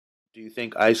Do you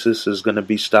think ISIS is going to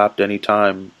be stopped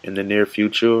anytime in the near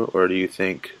future, or do you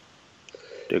think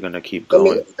they're going to keep I mean,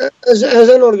 going? as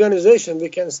an organization, we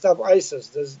can stop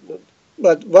ISIS.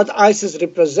 But what ISIS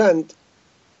represent,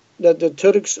 that the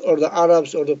Turks or the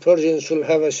Arabs or the Persians should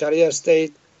have a Sharia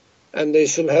state, and they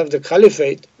should have the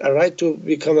caliphate, a right to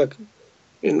become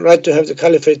right to have the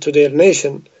caliphate to their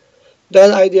nation.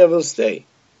 That idea will stay.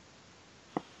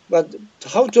 But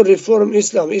how to reform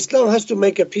Islam? Islam has to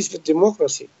make a peace with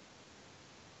democracy.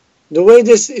 The way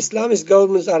these Islamist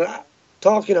governments are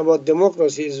talking about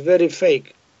democracy is very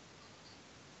fake.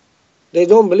 They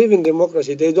don't believe in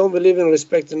democracy. They don't believe in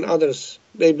respecting others.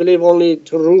 They believe only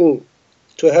to rule,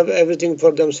 to have everything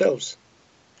for themselves.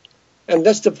 And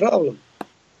that's the problem.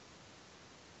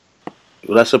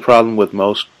 Well, that's a problem with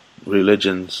most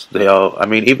religions. They all, I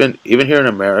mean, even here in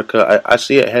America, I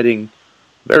see it heading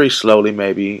very slowly,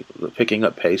 maybe picking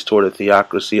up pace toward a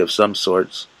theocracy of some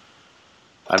sorts.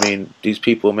 I mean, these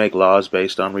people make laws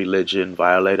based on religion,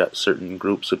 violate certain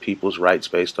groups of people's rights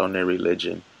based on their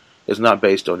religion. It's not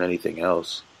based on anything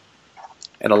else.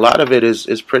 And a lot of it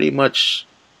is pretty much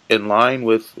in line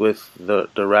with the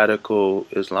radical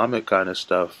Islamic kind of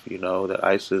stuff, that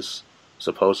ISIS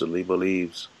supposedly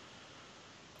believes.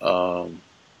 Hating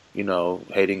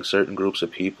certain groups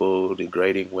of people,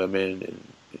 degrading women,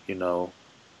 and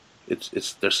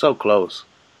they're so close.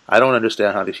 I don't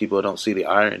understand how these people don't see the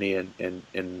irony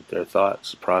in their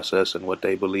thoughts process and what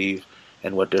they believe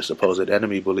and what their supposed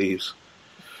enemy believes.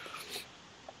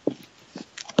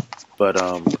 But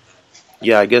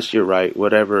yeah, I guess you're right.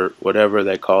 Whatever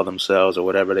they call themselves or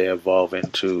whatever they evolve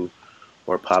into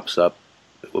or pops up,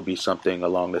 it will be something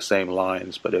along the same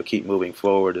lines, but it'll keep moving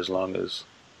forward as long as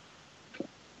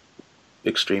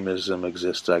extremism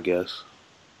exists, I guess.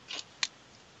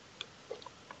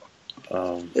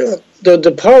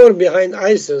 The power behind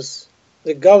ISIS,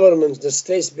 the governments, the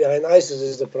states behind ISIS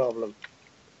is the problem.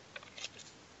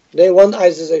 They want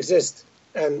ISIS to exist.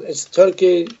 And it's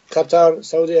Turkey, Qatar,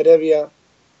 Saudi Arabia.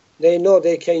 They know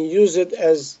they can use it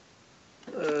as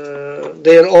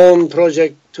their own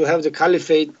project to have the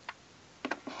caliphate,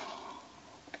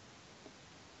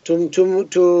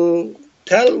 to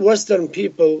tell Western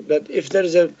people that if there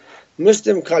is a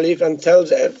Muslim caliph and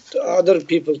tells other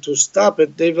people to stop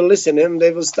it, they will listen to him,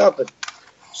 they will stop it.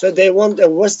 So they want a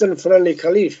Western-friendly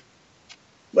caliph.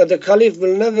 But the caliph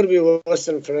will never be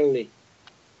Western-friendly.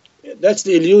 That's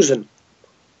the illusion.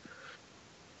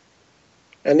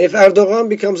 And if Erdogan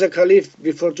becomes a caliph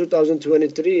before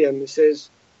 2023 and says,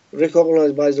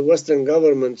 recognized by the Western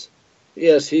governments,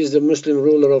 yes, he's the Muslim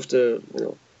ruler of the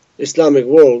Islamic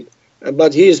world,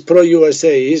 but he is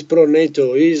pro-USA, he's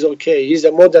pro-NATO, he's okay, he's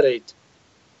a moderate.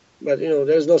 But,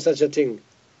 there's no such a thing.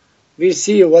 We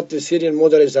see what the Syrian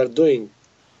moderates are doing.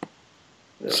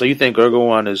 So you think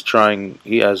Erdogan is trying,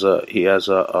 he has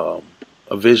a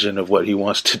vision of what he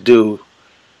wants to do,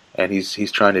 and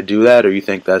he's trying to do that, or you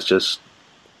think that's just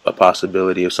a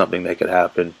possibility of something that could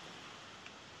happen?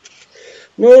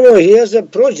 No, he has a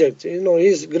project.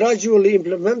 He's gradually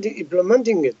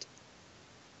implementing it.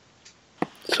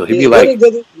 So he'd be like,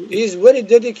 he's very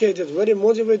dedicated, very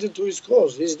motivated to his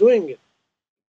cause. He's doing it.